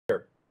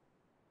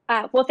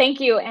Well, thank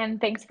you,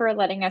 and thanks for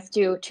letting us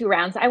do two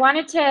rounds. I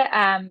wanted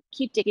to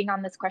keep digging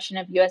on this question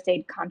of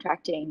USAID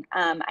contracting.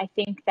 I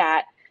think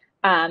that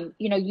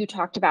you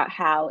talked about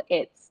how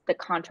it's the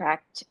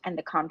contract and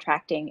the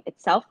contracting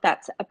itself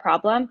that's a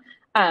problem.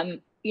 Um,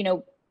 you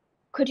know,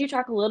 could you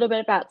talk a little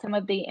bit about some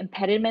of the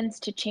impediments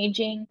to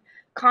changing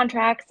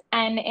contracts,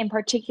 and in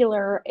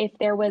particular, if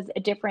there was a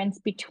difference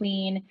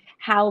between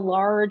how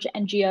large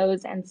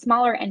NGOs and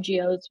smaller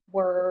NGOs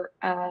were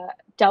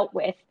dealt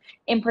with?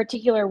 In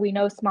particular, we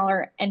know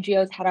smaller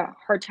NGOs had a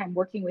hard time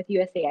working with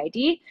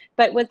USAID,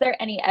 but was there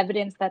any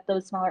evidence that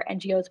those smaller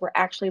NGOs were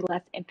actually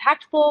less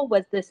impactful?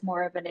 Was this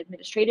more of an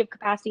administrative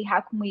capacity?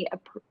 How can we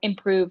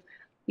improve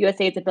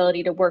USAID's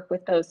ability to work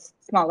with those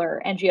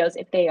smaller NGOs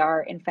if they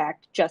are, in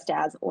fact, just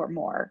as or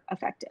more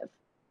effective?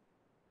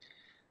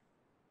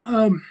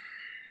 Um,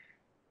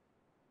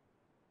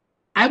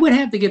 I would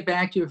have to get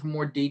back to you for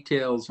more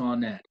details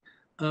on that.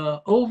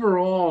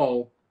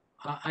 Overall,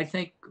 I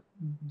think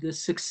the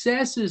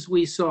successes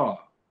we saw,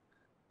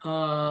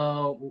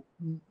 uh,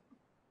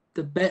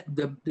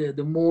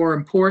 the more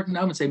important,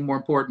 I wouldn't say more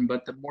important,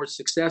 but the more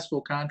successful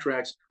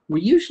contracts were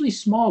usually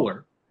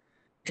smaller,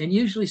 and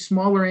usually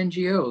smaller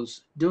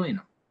NGOs doing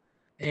them.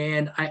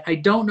 And I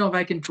don't know if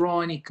I can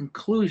draw any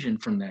conclusion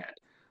from that.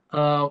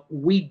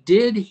 We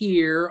did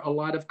hear a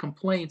lot of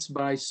complaints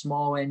by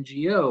small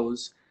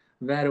NGOs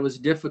that it was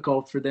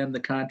difficult for them to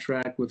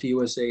contract with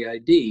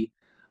USAID.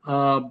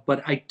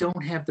 But I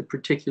don't have the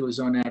particulars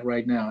on that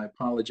right now. I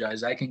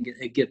apologize. I can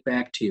get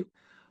back to you.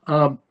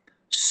 Um,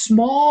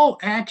 Small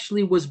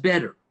actually was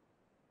better.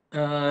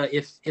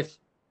 If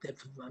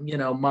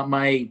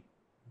my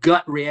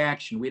gut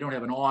reaction, we don't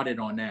have an audit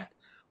on that,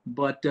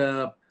 but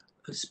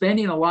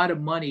spending a lot of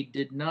money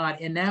did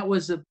not, and that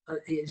was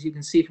as you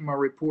can see from our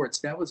reports,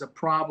 that was a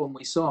problem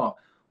we saw.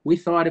 We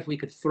thought if we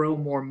could throw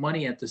more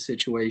money at the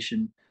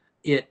situation,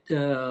 it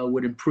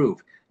would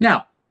improve.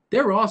 Now,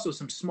 there were also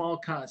some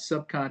small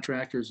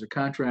subcontractors or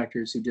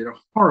contractors who did a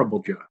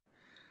horrible job.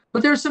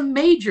 But there are some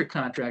major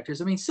contractors.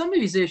 I mean, some of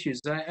these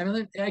issues,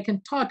 I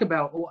can talk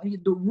about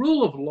the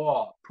rule of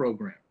law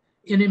program,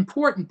 an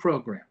important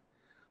program.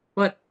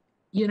 But,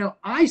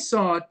 I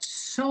saw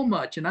so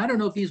much, and I don't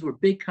know if these were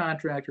big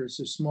contractors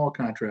or small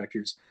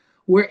contractors,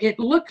 where it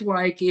looked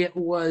like it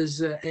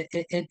was, a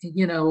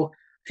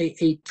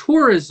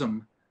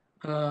tourism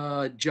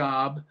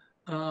job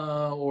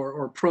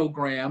or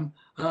program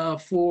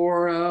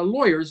for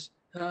lawyers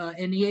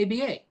in the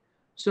ABA.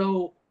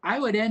 So I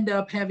would end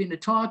up having to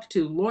talk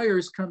to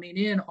lawyers coming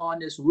in on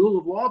this rule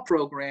of law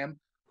program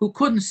who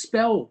couldn't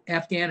spell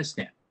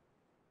Afghanistan,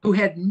 who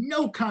had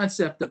no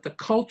concept of the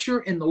culture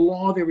and the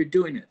law they were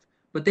doing it.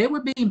 But they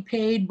were being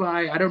paid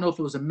by, I don't know if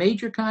it was a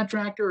major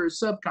contractor or a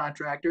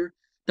subcontractor,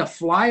 to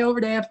fly over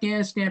to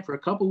Afghanistan for a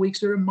couple of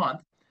weeks or a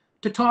month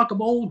to talk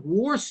of old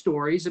war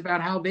stories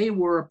about how they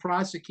were a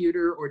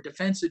prosecutor or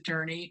defense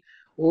attorney,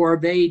 or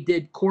they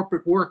did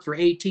corporate work for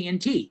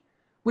AT&T,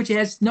 which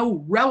has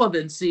no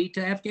relevancy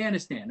to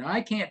Afghanistan. Now, I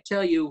can't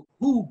tell you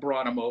who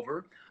brought them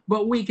over,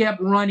 but we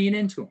kept running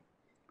into them.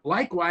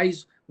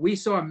 Likewise, we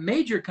saw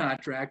major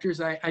contractors.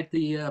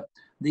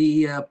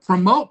 The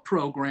promote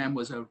program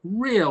was a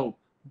real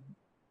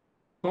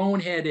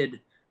boneheaded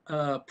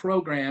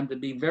program, to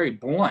be very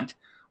blunt,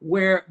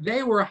 where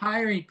they were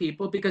hiring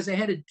people because they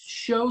had to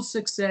show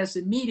success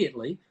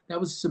immediately. That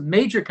was some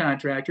major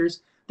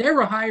contractors. They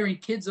were hiring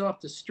kids off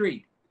the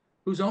street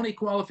whose only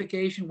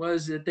qualification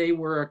was that they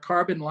were a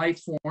carbon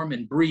life form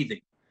and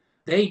breathing.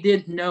 They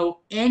didn't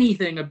know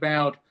anything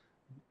about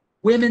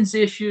women's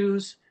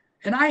issues.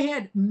 And I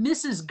had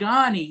Mrs.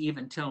 Ghani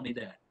even tell me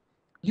that.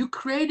 You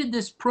created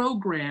this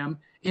program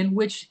in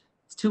which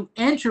to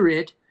enter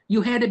it,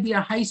 you had to be a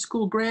high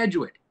school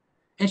graduate.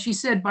 And she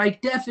said, by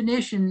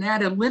definition,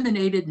 that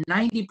eliminated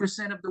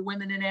 90% of the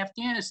women in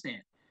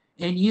Afghanistan.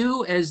 And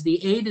you, as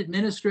the aid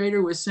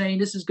administrator, was saying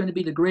this is going to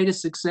be the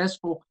greatest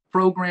successful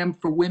program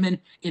for women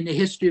in the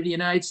history of the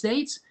United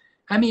States.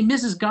 I mean,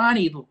 Mrs.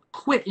 Ghani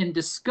quit in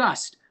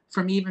disgust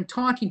from even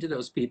talking to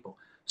those people.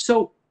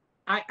 So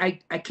I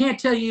can't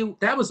tell you,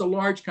 that was a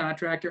large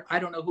contractor. I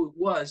don't know who it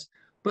was,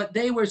 but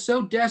they were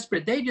so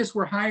desperate. They just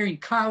were hiring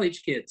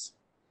college kids.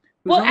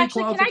 Well,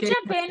 actually, can I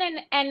jump in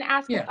and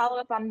ask a Yeah,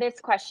 follow-up on this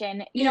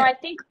question? yeah, I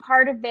think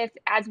part of this,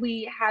 as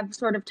we have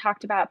sort of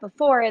talked about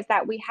before, is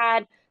that we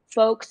had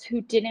folks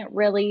who didn't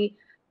really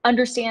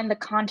understand the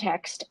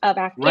context of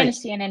right.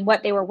 Afghanistan and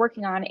what they were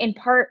working on, in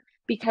part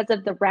because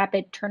of the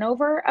rapid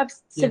turnover of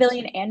Yes,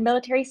 civilian and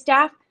military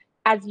staff.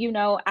 As you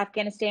know,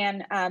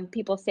 Afghanistan,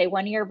 people say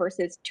 1 year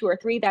versus 2 or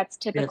 3. That's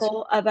yes.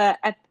 typical of a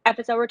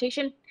FSO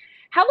rotation.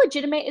 How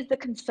legitimate is the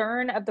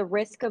concern of the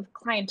risk of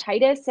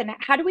clientitis, and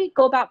how do we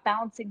go about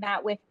balancing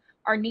that with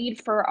our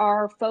need for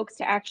our folks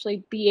to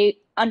actually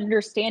be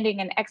understanding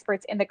and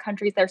experts in the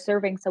countries they're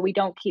serving, so we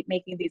don't keep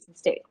making these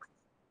mistakes?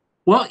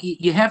 Well,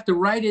 you have to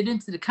write it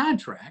into the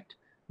contract,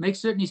 make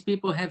certain these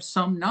people have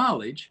some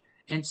knowledge,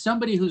 and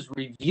somebody who's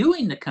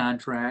reviewing the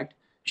contract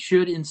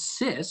should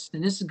insist,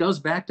 and this goes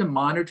back to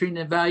monitoring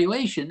and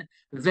evaluation,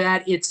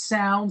 that it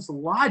sounds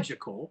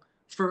logical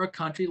for a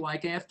country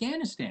like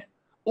Afghanistan.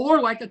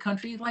 or like a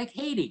country like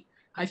Haiti.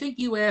 I think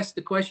you asked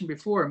the question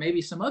before,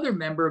 maybe some other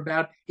member,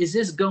 about is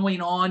this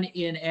going on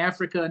in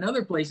Africa and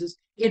other places?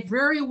 It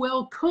very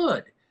well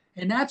could.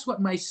 And that's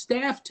what my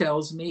staff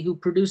tells me, who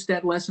produced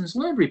that lessons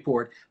learned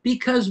report,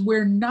 because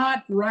we're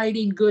not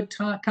writing good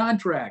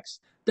contracts.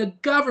 The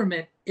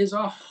government is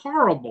a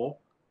horrible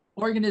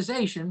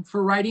organization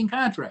for writing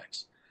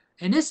contracts.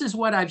 And this is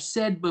what I've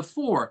said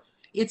before.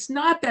 It's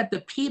not that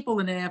the people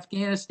in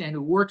Afghanistan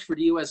who worked for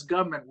the US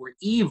government were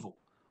evil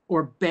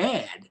or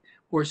bad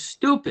or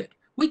stupid.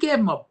 We gave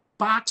them a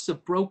box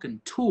of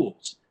broken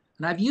tools.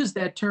 And I've used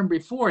that term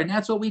before, and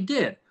that's what we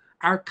did.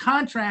 Our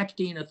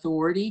contracting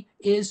authority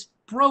is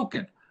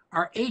broken.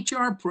 Our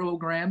HR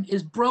program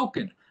is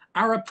broken.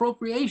 Our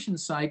appropriation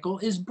cycle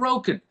is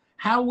broken.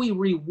 How we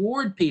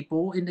reward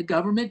people in the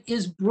government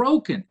is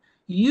broken.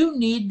 You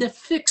need to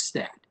fix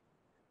that.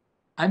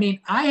 I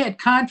mean, I had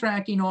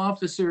contracting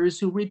officers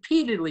who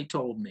repeatedly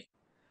told me,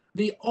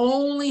 the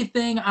only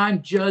thing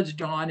I'm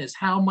judged on is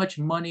how much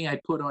money I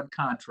put on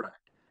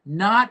contract,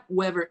 not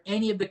whether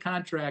any of the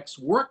contracts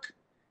work.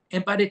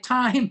 And by the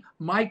time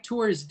my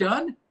tour is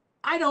done,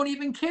 I don't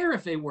even care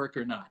if they work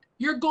or not.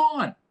 You're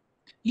gone.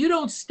 You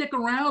don't stick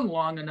around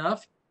long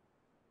enough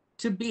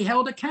to be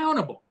held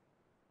accountable.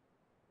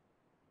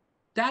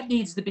 That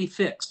needs to be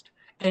fixed.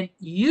 And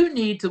you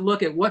need to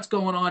look at what's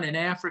going on in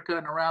Africa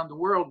and around the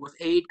world with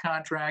aid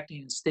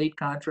contracting and state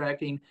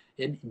contracting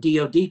and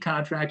DOD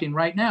contracting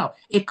right now.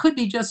 It could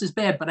be just as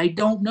bad, but I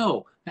don't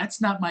know.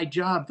 That's not my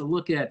job to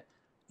look at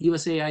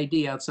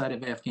USAID outside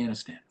of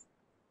Afghanistan.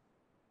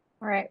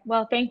 All right.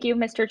 Well, thank you,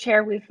 Mr.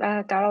 Chair. We've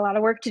got a lot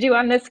of work to do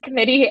on this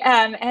committee,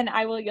 and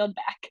I will yield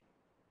back.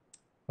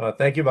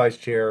 Thank you, Vice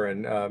Chair.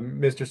 And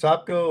Mr.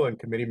 Sopko and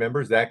committee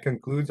members, that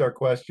concludes our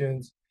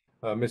questions.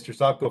 Mr.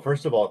 Sopko,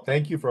 first of all,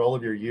 thank you for all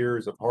of your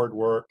years of hard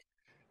work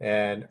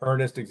and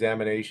earnest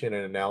examination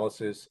and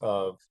analysis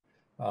of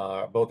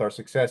both our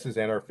successes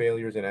and our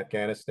failures in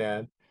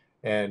Afghanistan.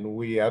 And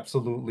we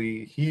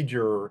absolutely heed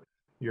your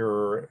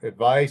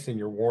advice and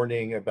your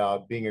warning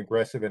about being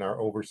aggressive in our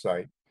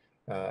oversight.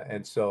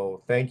 And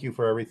so thank you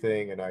for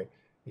everything. And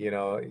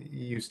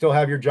you still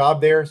have your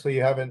job there, so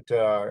you haven't,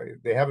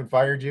 they haven't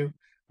fired you.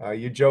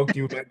 You joked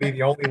you might be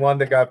the only one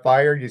that got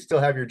fired. You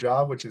still have your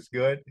job, which is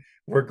good.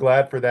 We're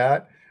glad for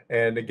that.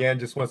 And again,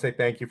 just want to say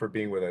thank you for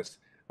being with us.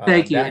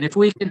 Thank you. And if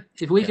we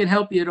can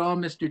help you at all,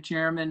 Mr.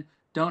 Chairman,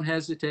 don't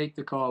hesitate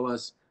to call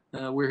us.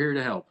 We're here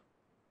to help.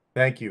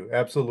 Thank you.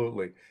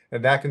 Absolutely.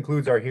 And that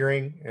concludes our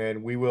hearing,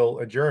 and we will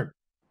adjourn.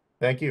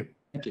 Thank you.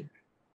 Thank you.